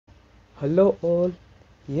Hello all,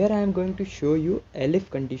 here I am going to show you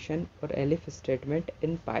Elif condition or Elif statement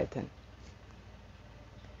in Python.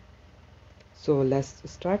 So let's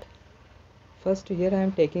start. First here I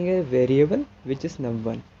am taking a variable which is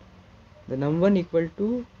num1. The num1 equal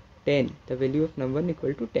to 10, the value of num1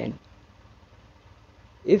 equal to 10.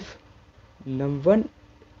 If num1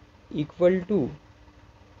 equal to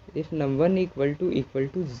equal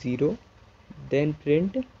to 0, then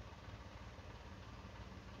print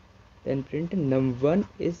num1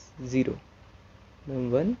 is 0.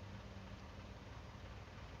 Num1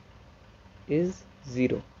 is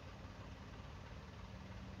 0.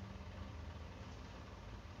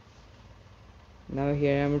 Now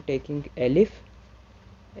here I am taking Elif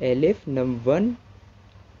num1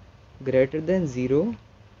 greater than 0,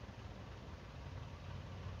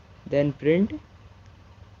 then print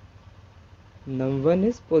num1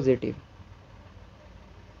 is positive.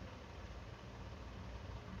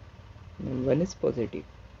 Num1 is positive.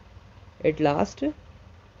 At last,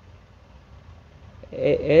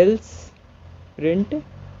 else print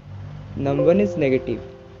num1 is negative.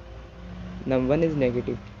 Num1 is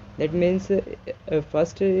negative. That means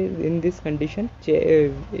first in this condition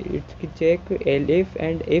it check elif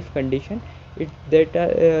and if condition. If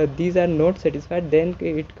these are not satisfied, then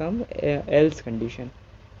it come else condition.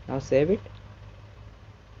 Now save it.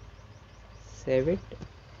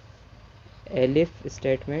 Elif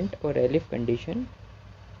statement or elif condition.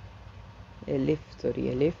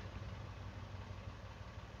 Elif.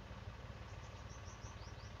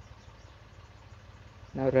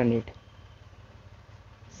 Now run it.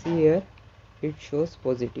 See here, it shows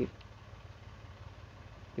positive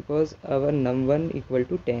because our num1 equal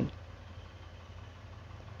to 10.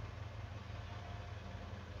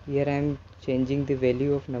 Here I am changing the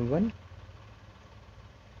value of num1.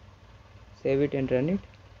 Save it and run it.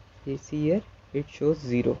 You see here, it shows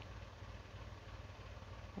 0.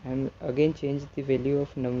 I am again change the value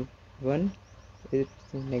of num1.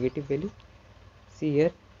 It's negative value. See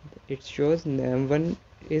here, it shows num1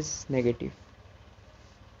 is negative.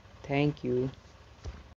 Thank you.